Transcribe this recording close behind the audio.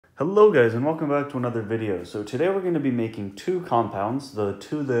Hello guys and welcome back to another video. So today we're going to be making two compounds, the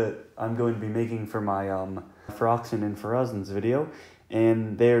two that I'm going to be making for my furoxane and furazanes video,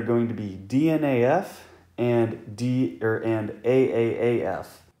 and they are going to be DNAF and AAAF.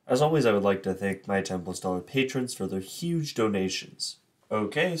 As always, I would like to thank my $10+ patrons for their huge donations.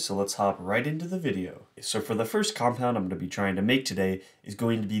 Okay, so let's hop right into the video. So for the first compound I'm going to be trying to make today is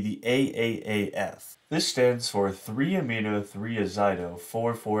going to be the AAAF. This stands for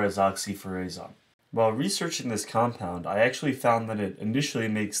 3-amino-3-azido-4,4-azoxyfurazone. While researching this compound, I actually found that it initially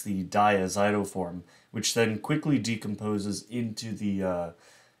makes the diazido form, which then quickly decomposes into the,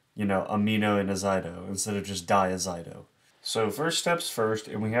 amino and azido instead of just diazido. So first steps first,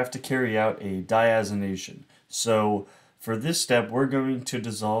 and we have to carry out a diazonation. So for this step, we're going to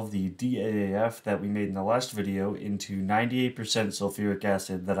dissolve the DAAF that we made in the last video into 98% sulfuric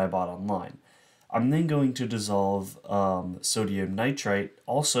acid that I bought online. I'm then going to dissolve sodium nitrite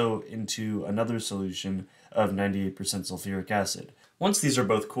also into another solution of 98% sulfuric acid. Once these are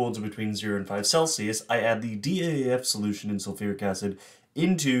both cooled to between 0 and 5 Celsius, I add the DAAF solution in sulfuric acid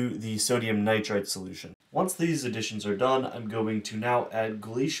into the sodium nitrite solution. Once these additions are done, I'm going to now add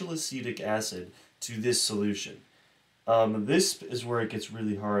glacial acetic acid to this solution. This is where it gets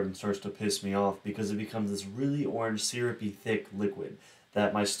really hard and starts to piss me off because it becomes this really orange, syrupy, thick liquid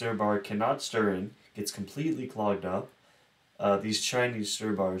that my stir bar cannot stir in, gets completely clogged up. These Chinese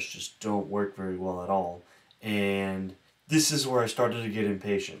stir bars just don't work very well at all, and this is where I started to get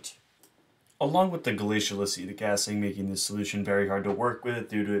impatient. Along with the glacial acetic acid making this solution very hard to work with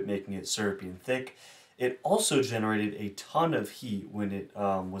due to it making it syrupy and thick, it also generated a ton of heat when it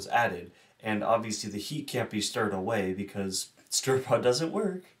was added, and obviously the heat can't be stirred away because stir-pot doesn't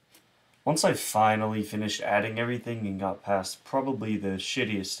work. Once I finally finished adding everything and got past probably the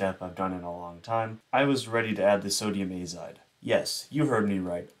shittiest step I've done in a long time, I was ready to add the sodium azide. Yes, you heard me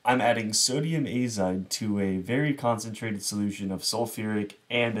right. I'm adding sodium azide to a very concentrated solution of sulfuric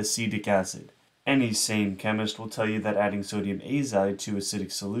and acetic acid. Any sane chemist will tell you that adding sodium azide to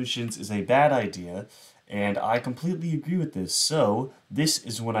acidic solutions is a bad idea, and I completely agree with this, so this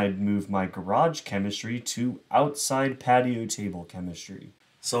is when I move my garage chemistry to outside patio table chemistry.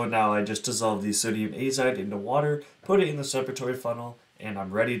 So now I just dissolve the sodium azide into water, put it in the separatory funnel, and I'm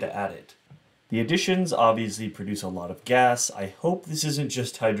ready to add it. The additions obviously produce a lot of gas. I hope this isn't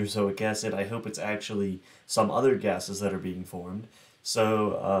just hydrozoic acid, I hope it's actually some other gases that are being formed.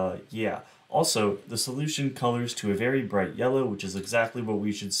 So, yeah. Also, the solution colors to a very bright yellow, which is exactly what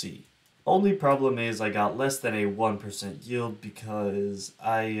we should see. Only problem is I got less than a 1% yield because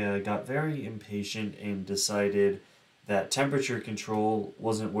I got very impatient and decided that temperature control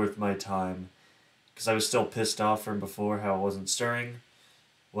wasn't worth my time because I was still pissed off from before how it wasn't stirring.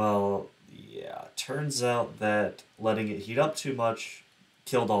 Well, yeah, turns out that letting it heat up too much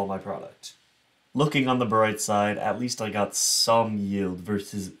killed all my product. Looking on the bright side, at least I got some yield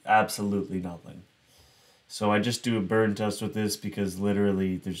versus absolutely nothing. So I just do a burn test with this because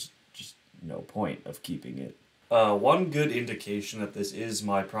literally there's just no point of keeping it. One good indication that this is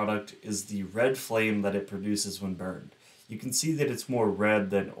my product is the red flame that it produces when burned. You can see that it's more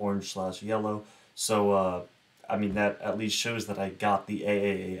red than orange/yellow, so I mean that at least shows that I got the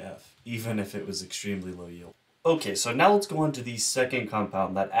AAAF, even if it was extremely low yield. Okay, so now let's go on to the second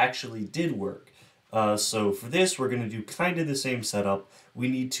compound that actually did work. So for this, we're going to do kind of the same setup. We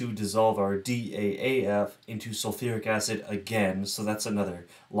need to dissolve our DAAF into sulfuric acid again, so that's another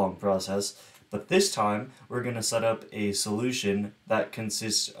long process. But this time, we're going to set up a solution that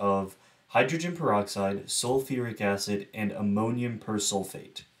consists of hydrogen peroxide, sulfuric acid, and ammonium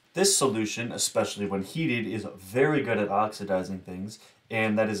persulfate. This solution, especially when heated, is very good at oxidizing things,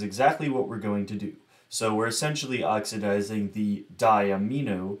 and that is exactly what we're going to do. So we're essentially oxidizing the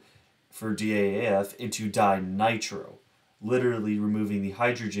diamino for DAAF into dinitro, literally removing the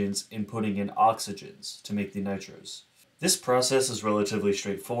hydrogens and putting in oxygens to make the nitros. This process is relatively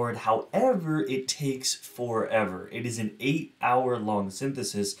straightforward, however, it takes forever. It is an 8-hour-long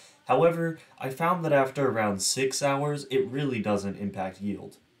synthesis. However, I found that after around 6 hours, it really doesn't impact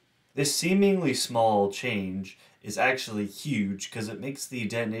yield. This seemingly small change is actually huge because it makes the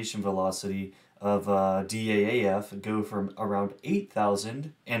detonation velocity of DAAF go from around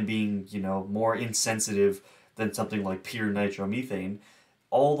 8,000 and being, more insensitive than something like pure nitromethane,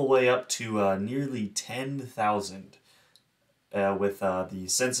 all the way up to nearly 10,000. With the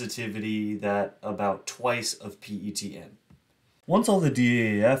sensitivity that about twice of PETN. Once all the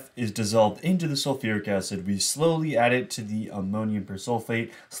DAAF is dissolved into the sulfuric acid, we slowly add it to the ammonium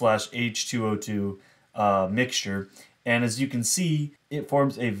persulfate /H2O2 mixture, and as you can see, it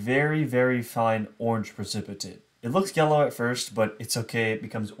forms a very, very fine orange precipitate. It looks yellow at first, but it's okay, it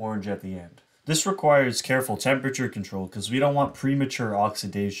becomes orange at the end. This requires careful temperature control because we don't want premature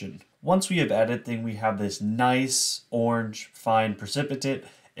oxidation. Once we have added thing, we have this nice orange fine precipitate,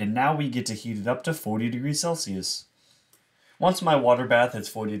 and now we get to heat it up to 40 degrees Celsius. Once my water bath hits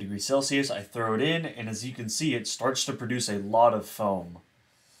 40 degrees Celsius, I throw it in, and as you can see, it starts to produce a lot of foam.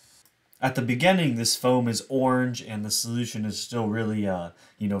 At the beginning, this foam is orange, and the solution is still really,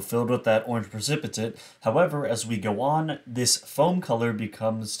 filled with that orange precipitate. However, as we go on, this foam color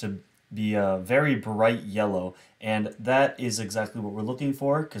becomes to be a very bright yellow, and that is exactly what we're looking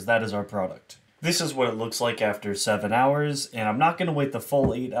for, because that is our product. This is what it looks like after 7 hours, and I'm not going to wait the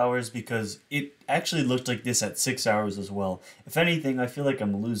full 8 hours because it actually looked like this at 6 hours as well. If anything, I feel like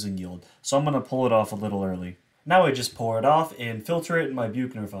I'm losing yield, so I'm going to pull it off a little early. Now I just pour it off and filter it in my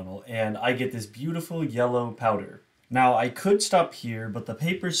Buchner funnel, and I get this beautiful yellow powder. Now I could stop here, but the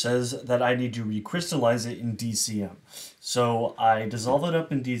paper says that I need to recrystallize it in DCM. So I dissolve it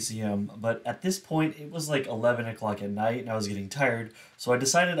up in DCM, but at this point it was like 11 o'clock at night and I was getting tired, so I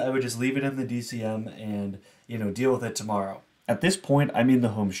decided I would just leave it in the DCM and, deal with it tomorrow. At this point, I'm in the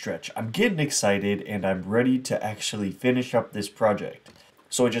home stretch. I'm getting excited and I'm ready to actually finish up this project.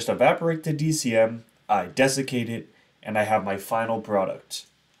 So I just evaporate the DCM, I desiccate it, and I have my final product.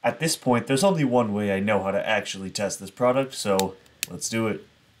 At this point, there's only one way I know how to actually test this product, so let's do it.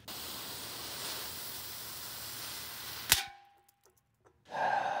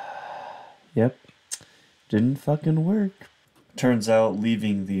 Yep, didn't fucking work. Turns out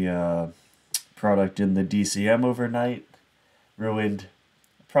leaving the product in the DCM overnight ruined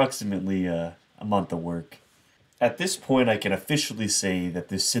approximately a month of work. At this point, I can officially say that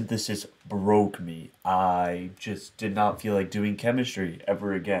this synthesis broke me. I just did not feel like doing chemistry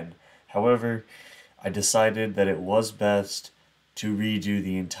ever again. However, I decided that it was best to redo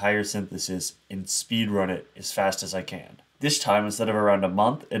the entire synthesis and speedrun it as fast as I can. This time, instead of around a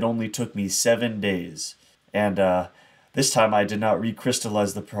month, it only took me 7 days. And this time I did not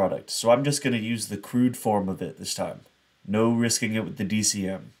recrystallize the product, so I'm just going to use the crude form of it this time. No risking it with the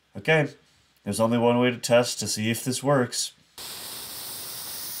DCM. Okay. There's only one way to test to see if this works.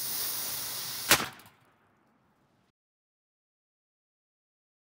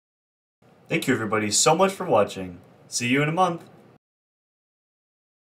 Thank you everybody so much for watching. See you in a month.